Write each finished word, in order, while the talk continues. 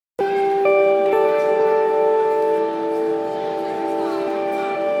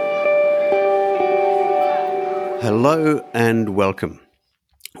Hello and welcome.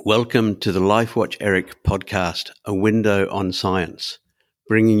 Welcome to the LifeWatch ERIC podcast, a window on science,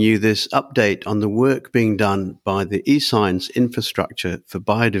 bringing you this update on the work being done by the eScience infrastructure for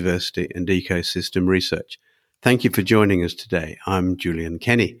biodiversity and ecosystem research. Thank you for joining us today. I'm Julian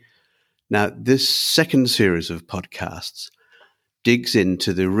Kenny. Now, this second series of podcasts digs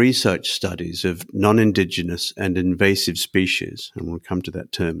into the research studies of non-indigenous and invasive species, and we'll come to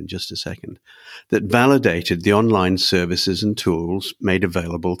that term in just a second, that validated the online services and tools made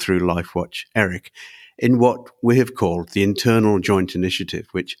available through LifeWatch ERIC in what we have called the Internal Joint Initiative,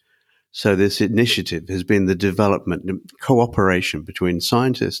 so this initiative has been the development and cooperation between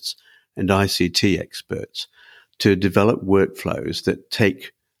scientists and ICT experts to develop workflows that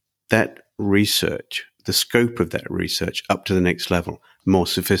take that research, the scope of that research, up to the next level, more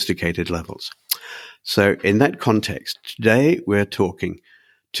sophisticated levels. So in that context, today we're talking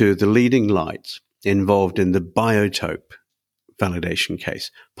to the leading lights involved in the Biotope validation case,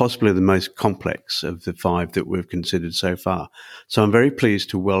 possibly the most complex of the five that we've considered so far. So I'm very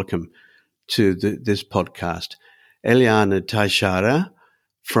pleased to welcome to this podcast Heliana Teixeira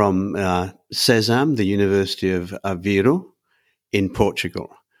from CESAM, the University of Aveiro in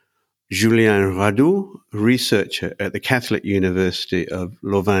Portugal. Julien Radoux, researcher at the Catholic University of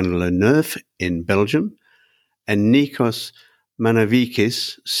Louvain-la-Neuve in Belgium, and Nikos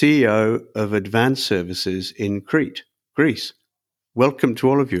Minadakis, CEO of Advanced Services in Crete, Greece. Welcome to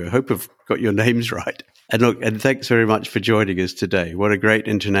all of you. I hope I've got your names right. And thanks very much for joining us today. What a great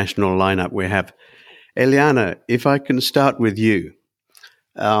international lineup we have. Heliana, if I can start with you,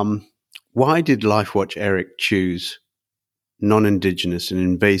 why did LifeWatch ERIC choose non-indigenous and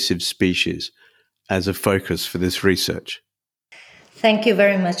invasive species as a focus for this research? Thank you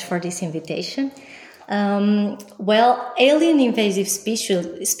very much for this invitation. Alien invasive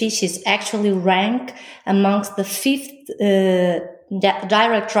species actually rank amongst the fifth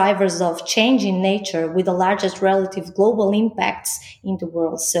direct drivers of change in nature with the largest relative global impacts in the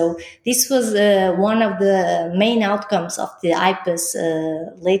world. So this was one of the main outcomes of the IPA's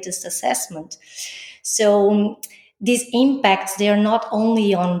latest assessment. So these impacts, they are not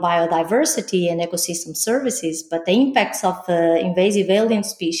only on biodiversity and ecosystem services, but the impacts of invasive alien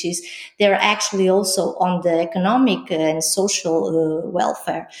species, they're actually also on the economic and social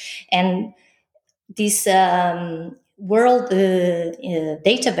welfare. And this world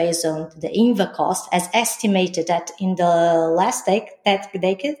database on the InvaCost has estimated that in the last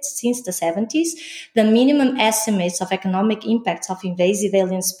decade, since the 70s, the minimum estimates of economic impacts of invasive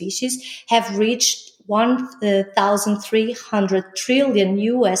alien species have reached $1,300 trillion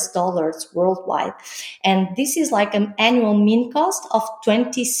worldwide. And this is like an annual mean cost of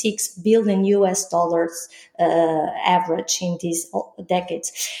 $26 billion average in these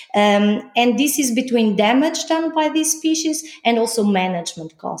decades. And this is between damage done by these species and also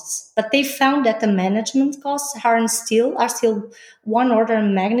management costs. But they found that the management costs are still one order of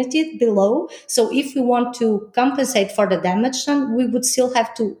magnitude below. So if we want to compensate for the damage done, we would still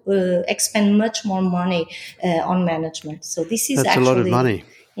have to expend much more money on management. So this is That's a lot of money.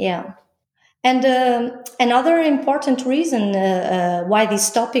 Yeah. And another important reason why this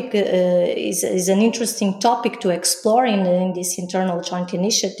topic is an interesting topic to explore in this internal joint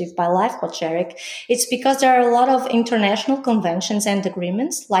initiative by LifeWatch ERIC, it's because there are a lot of international conventions and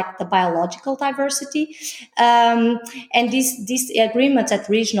agreements, like the biological diversity, and these agreements at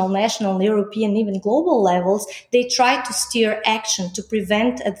regional, national, European, even global levels, they try to steer action to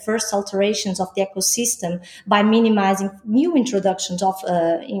prevent adverse alterations of the ecosystem by minimizing new introductions of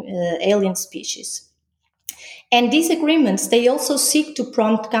alien species. And these agreements, they also seek to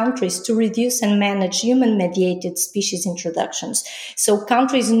prompt countries to reduce and manage human-mediated species introductions. So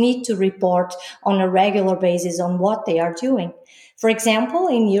countries need to report on a regular basis on what they are doing. For example,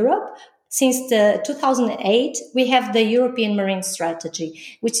 in Europe, since 2008, we have the European Marine Strategy,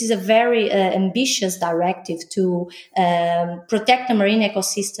 which is a very ambitious directive to protect the marine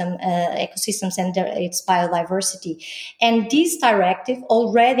ecosystems and its biodiversity. And this directive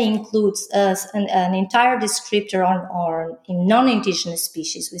already includes an entire descriptor in non-indigenous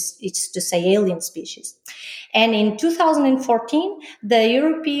species, which is to say alien species. And in 2014, the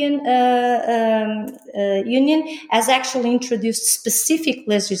European Union has actually introduced specific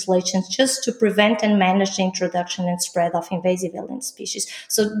legislation just to prevent and manage the introduction and spread of invasive alien species.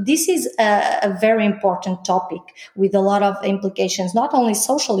 So this is a very important topic with a lot of implications, not only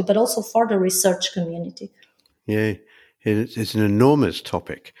socially, but also for the research community. Yeah, it's an enormous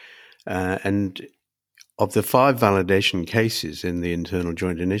topic. And of the 5 validation cases in the Internal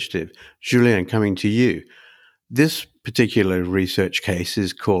Joint Initiative, Julien, coming to you, this particular research case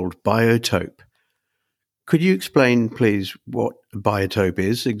is called Biotope. Could you explain, please, what a biotope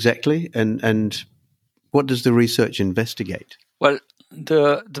is exactly, and what does the research investigate? Well,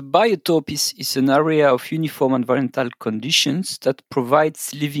 the biotope is an area of uniform environmental conditions that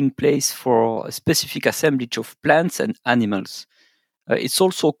provides living place for a specific assemblage of plants and animals. It's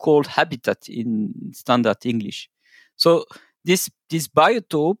also called habitat in standard English. So this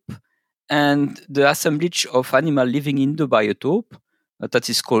biotope and the assemblage of animal living in the biotope, that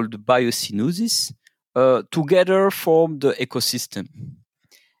is called biosynosis, together form the ecosystem.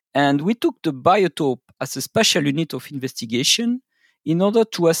 And we took the biotope as a special unit of investigation in order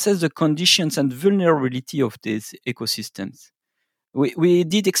to assess the conditions and vulnerability of these ecosystems. We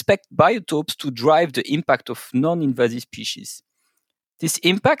did expect biotopes to drive the impact of non-invasive species. This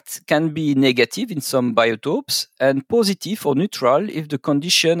impact can be negative in some biotopes and positive or neutral if the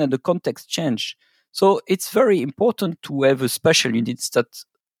condition and the context change. So it's very important to have a special units that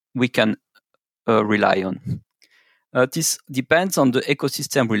we can rely on. This depends on the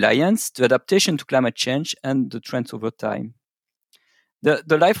ecosystem reliance, the adaptation to climate change, and the trends over time. The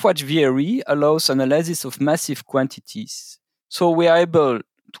LifeWatch ERIC allows analysis of massive quantities. So we are able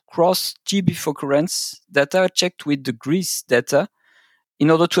to cross GBIF occurrence data checked with the GRIS data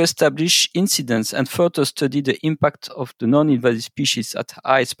in order to establish incidence and further study the impact of the non-invasive species at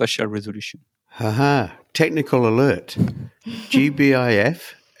high spatial resolution. Haha, technical alert.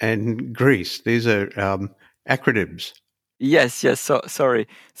 GBIF and GRIS, these are acronyms. Yes, sorry.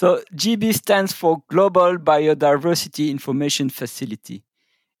 So GB stands for Global Biodiversity Information Facility.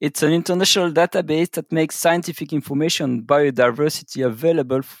 It's an international database that makes scientific information on biodiversity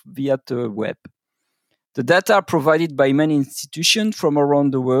available via the web. The data are provided by many institutions from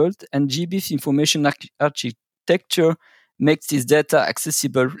around the world, and GBIF information architecture makes this data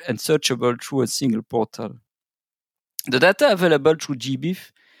accessible and searchable through a single portal. The data available through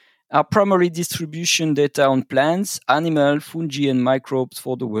GBIF are primary distribution data on plants, animals, fungi, and microbes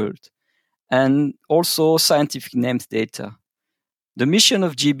for the world, and also scientific names data. The mission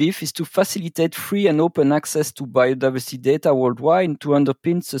of GBIF is to facilitate free and open access to biodiversity data worldwide and to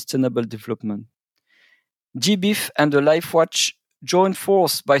underpin sustainable development. GBIF and the LifeWatch joined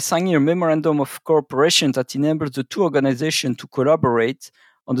force by signing a memorandum of cooperation that enables the two organizations to collaborate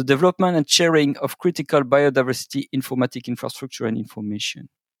on the development and sharing of critical biodiversity informatic infrastructure and information.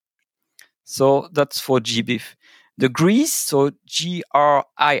 So that's for GBIF. The GRIS, so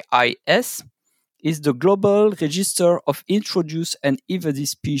GRIIS, is the Global Register of Introduced and Invasive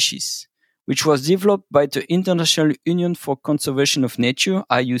Species, which was developed by the International Union for Conservation of Nature,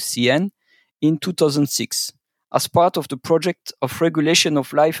 IUCN, in 2006 as part of the project of regulation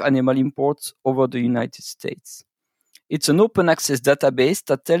of live animal imports over the United States. It's an open access database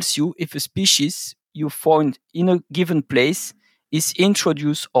that tells you if a species you find in a given place is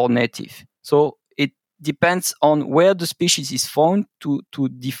introduced or native. So it depends on where the species is found to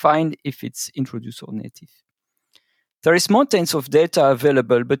define if it's introduced or native. There is mountains of data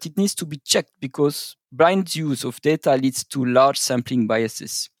available, but it needs to be checked because blind use of data leads to large sampling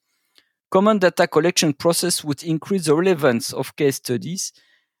biases. Common data collection process would increase the relevance of case studies,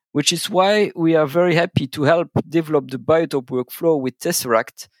 which is why we are very happy to help develop the Biotope workflow with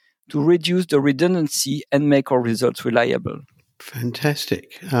Tesseract to reduce the redundancy and make our results reliable.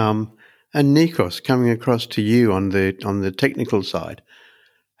 Fantastic. And Nikos, coming across to you on the technical side,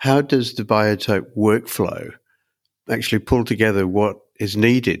 how does the Biotope workflow actually pull together what is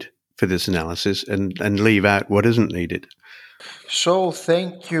needed for this analysis and leave out what isn't needed? So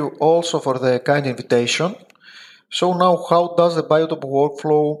thank you also for the kind invitation. So now how does the Biotope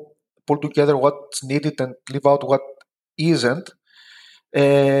workflow pull together what's needed and leave out what isn't?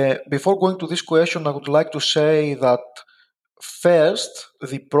 Before going to this question, I would like to say that first,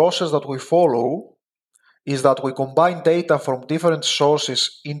 the process that we follow is that we combine data from different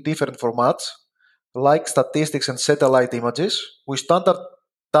sources in different formats, like statistics and satellite images. We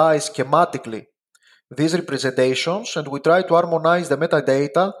standardize schematically these representations and we try to harmonize the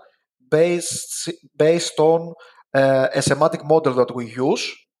metadata based on a semantic model that we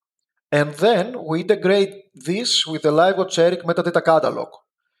use. And then we integrate this with the LifeWatch ERIC metadata catalog.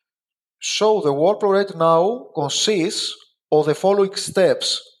 So the workflow right now consists of the following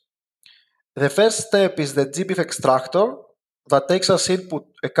steps. The first step is the GBIF extractor that takes as input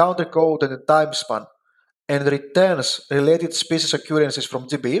a country code and a time span and returns related species occurrences from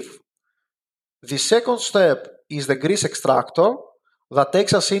GBIF. The second step is the GRIS extractor that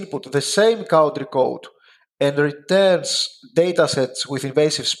takes as input the same country code and returns datasets with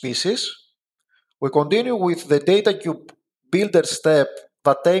invasive species. We continue with the data cube builder step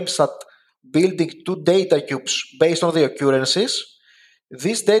that aims at building two data cubes based on the occurrences.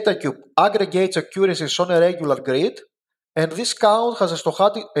 This data cube aggregates accuracies on a regular grid, and this count has a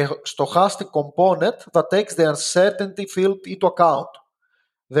stochastic component that takes the uncertainty field into account.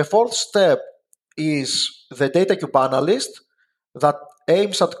 The fourth step is the data cube analyst that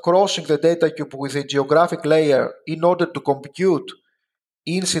aims at crossing the data cube with a geographic layer in order to compute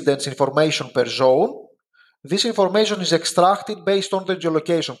incidence information per zone. This information is extracted based on the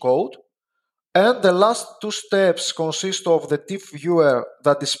geolocation code. And the last two steps consist of the TIFF viewer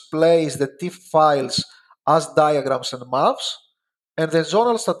that displays the TIFF files as diagrams and maps, and the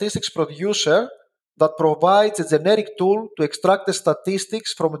zonal statistics producer that provides a generic tool to extract the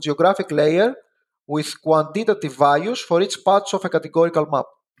statistics from a geographic layer with quantitative values for each patch of a categorical map.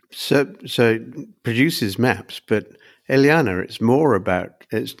 So it produces maps, but Eliana,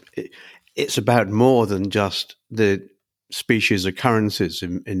 it's about more than just the species occurrences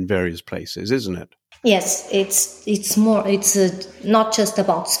in various places, isn't it? Yes, it's more. It's not just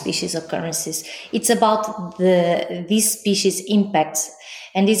about species occurrences. It's about these species impacts,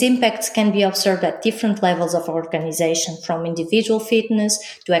 and these impacts can be observed at different levels of organization, from individual fitness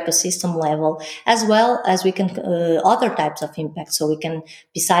to ecosystem level, as well as we can other types of impacts. So we can,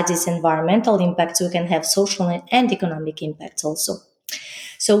 besides these environmental impacts, we can have social and economic impacts also.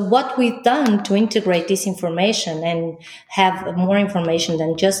 So what we've done to integrate this information and have more information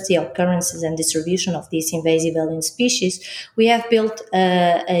than just the occurrences and distribution of these invasive alien species, we have built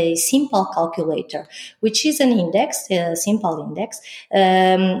a simple calculator, which is an index, a simple index,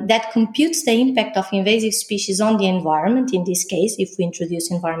 that computes the impact of invasive species on the environment, in this case, if we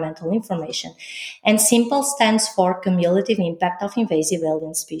introduce environmental information. And simple stands for cumulative impact of invasive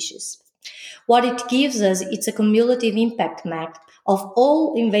alien species. What it gives us, it's a cumulative impact map of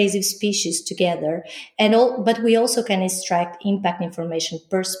all invasive species together, but we also can extract impact information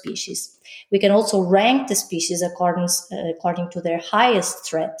per species. We can also rank the species according to their highest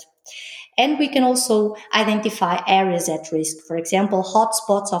threat. And we can also identify areas at risk, for example,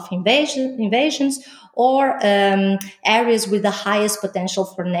 hotspots of invasions or areas with the highest potential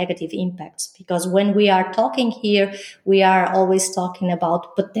for negative impacts. Because when we are talking here, we are always talking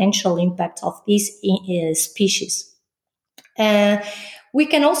about potential impacts of these species. We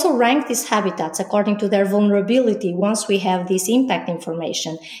can also rank these habitats according to their vulnerability once we have this impact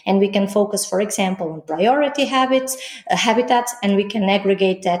information. And we can focus, for example, on priority habitats, and we can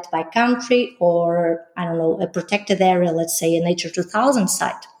aggregate that by country or, a protected area, let's say a Nature 2000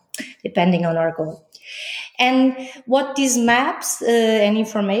 site, depending on our goal. And what these maps and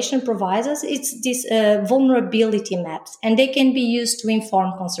information provides us, it's these vulnerability maps. And they can be used to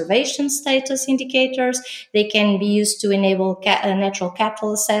inform conservation status indicators. They can be used to enable natural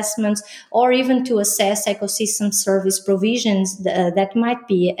capital assessments, or even to assess ecosystem service provisions that might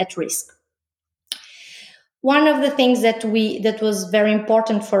be at risk. One of the things that was very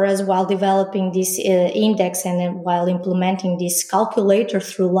important for us while developing this index and while implementing this calculator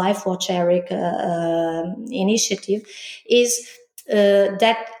through LifeWatch ERIC initiative is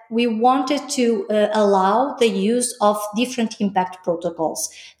that we wanted to allow the use of different impact protocols,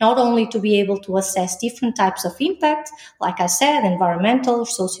 not only to be able to assess different types of impact, like I said, environmental,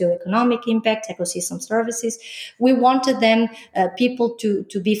 socioeconomic impact, ecosystem services. We wanted them, people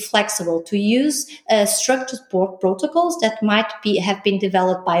to be flexible, to use structured protocols that might have been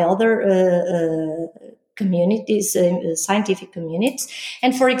developed by other communities, scientific communities.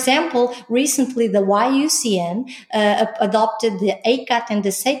 And for example, recently the YUCN adopted the ACAT and the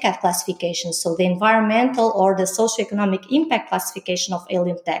SACAT classifications, so the environmental or the socioeconomic impact classification of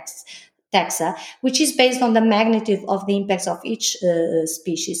alien taxa, which is based on the magnitude of the impacts of each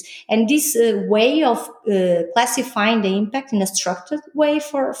species. And this way of classifying the impact in a structured way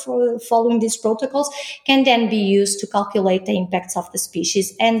for following these protocols can then be used to calculate the impacts of the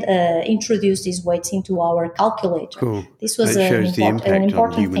species and introduce these weights into our calculator. Cool. This was it shows the impact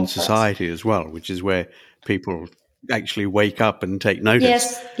on human thing society as well, which is where people actually wake up and take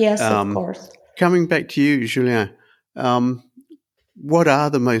notice. Yes, of course. Coming back to you, Julien, what are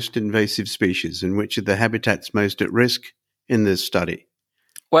the most invasive species and which are the habitats most at risk in this study?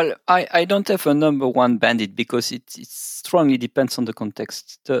 Well, I don't have a number one bandit because it strongly depends on the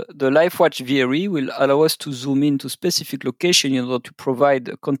context. The LifeWatch VRE will allow us to zoom into specific location in order to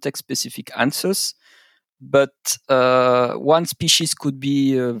provide context-specific answers. But one species could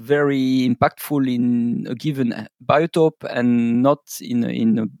be very impactful in a given biotope and not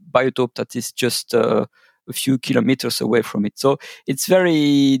in a biotope that is just a few kilometers away from it. So it's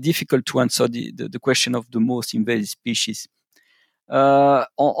very difficult to answer the question of the most invasive species.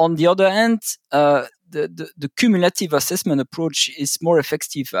 On the other hand, the cumulative assessment approach is more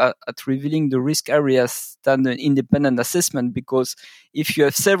effective at revealing the risk areas than an independent assessment, because if you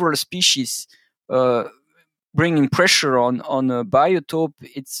have several species bringing pressure on a biotope,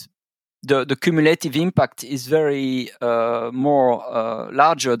 it's the cumulative impact is very more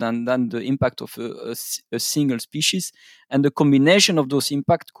larger than the impact of a single species, and the combination of those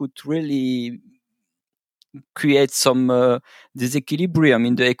impacts could really create some disequilibrium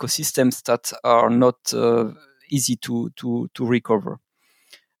in the ecosystems that are not easy to recover.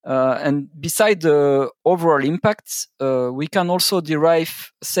 And beside the overall impacts, we can also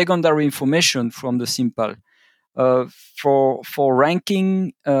derive secondary information from the SIMPAL. For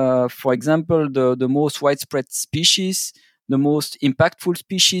ranking, for example, the most widespread species, the most impactful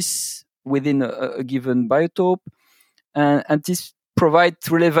species within a given biotope, and this provides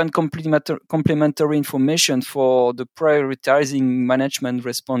relevant complementary information for the prioritizing management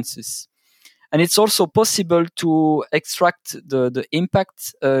responses. And it's also possible to extract the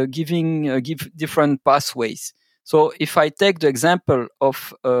impact, give different pathways. So if I take the example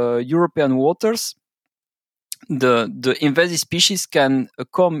of European waters, the invasive species can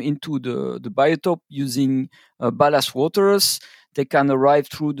come into the biotope using ballast waters. They can arrive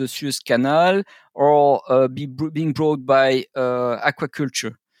through the Suez Canal or being brought by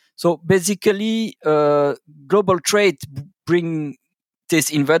aquaculture. So basically, global trade bring these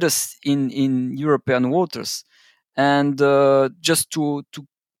invaders in European waters. And just to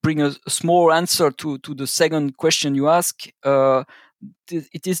bring a small answer to the second question you ask,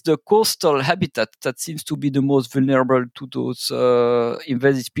 it is the coastal habitat that seems to be the most vulnerable to those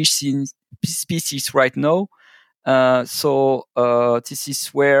invasive species right now. So this is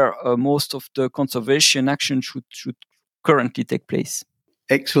where most of the conservation action should currently take place.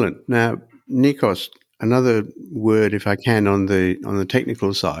 Excellent. Now, Nikos, another word, if I can, on the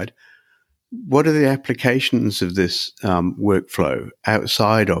technical side. What are the applications of this workflow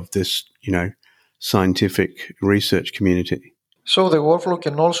outside of this, scientific research community? So the workflow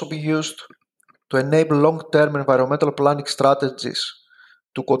can also be used to enable long-term environmental planning strategies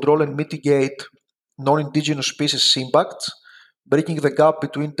to control and mitigate non-indigenous species impacts, bridging the gap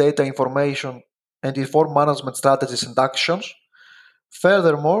between data information and informed management strategies and actions.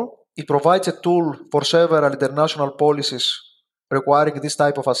 Furthermore, it provides a tool for several international policies requiring this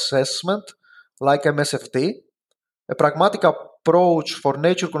type of assessment, like MSFD, a pragmatic approach for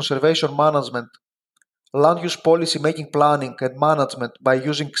nature conservation management, land use policy making planning and management by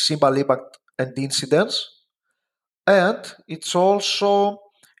using simple impact and incidents. And it also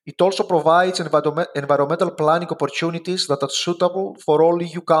provides environmental planning opportunities that are suitable for all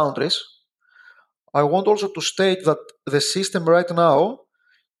EU countries. I want also to state that the system right now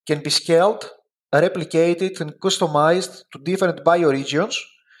can be scaled, replicated, and customized to different bioregions,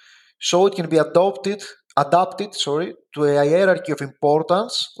 so it can be adapted to a hierarchy of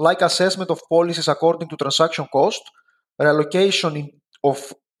importance, like assessment of policies according to transaction cost, reallocation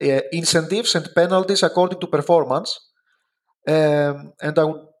of incentives and penalties according to performance. And I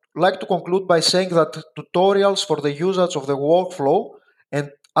would like to conclude by saying that tutorials for the usage of the workflow, and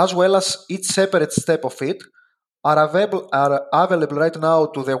as well as each separate step of it, are available right now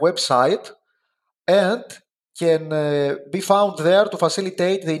to the website and can be found there to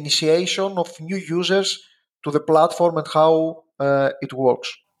facilitate the initiation of new users to the platform and how it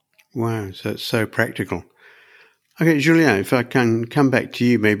works. Wow, so it's so practical. Okay, Julien, if I can come back to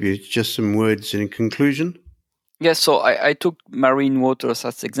you, maybe just some words in conclusion. Yes, so I took marine waters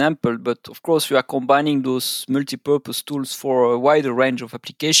as example, but of course we are combining those multi-purpose tools for a wider range of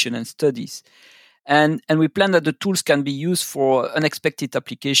application and studies. And we plan that the tools can be used for unexpected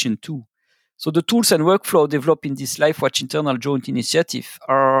application too. So the tools and workflow developed in this LifeWatch internal joint initiative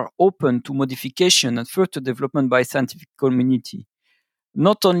are open to modification and further development by scientific community.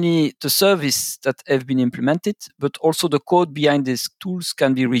 Not only the service that have been implemented, but also the code behind these tools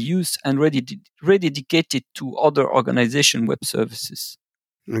can be reused and rededicated to other organization web services.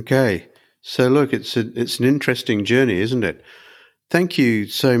 Okay, so look, it's an interesting journey, isn't it? Thank you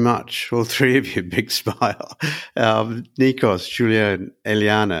so much, all three of you. Big smile. Nikos, Julien,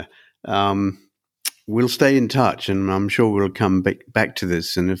 Eliana. We'll stay in touch, and I'm sure we'll come back to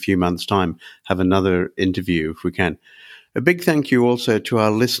this in a few months' time, have another interview if we can. A big thank you also to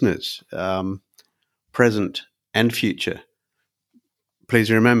our listeners, present and future.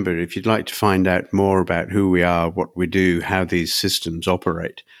 Please remember, if you'd like to find out more about who we are, what we do, how these systems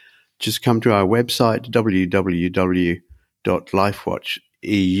operate, just come to our website,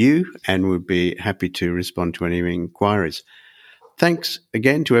 www.lifewatch.eu, and we'll be happy to respond to any inquiries. Thanks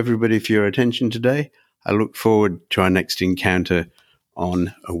again to everybody for your attention today. I look forward to our next encounter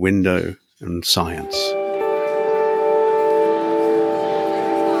on A Window and science.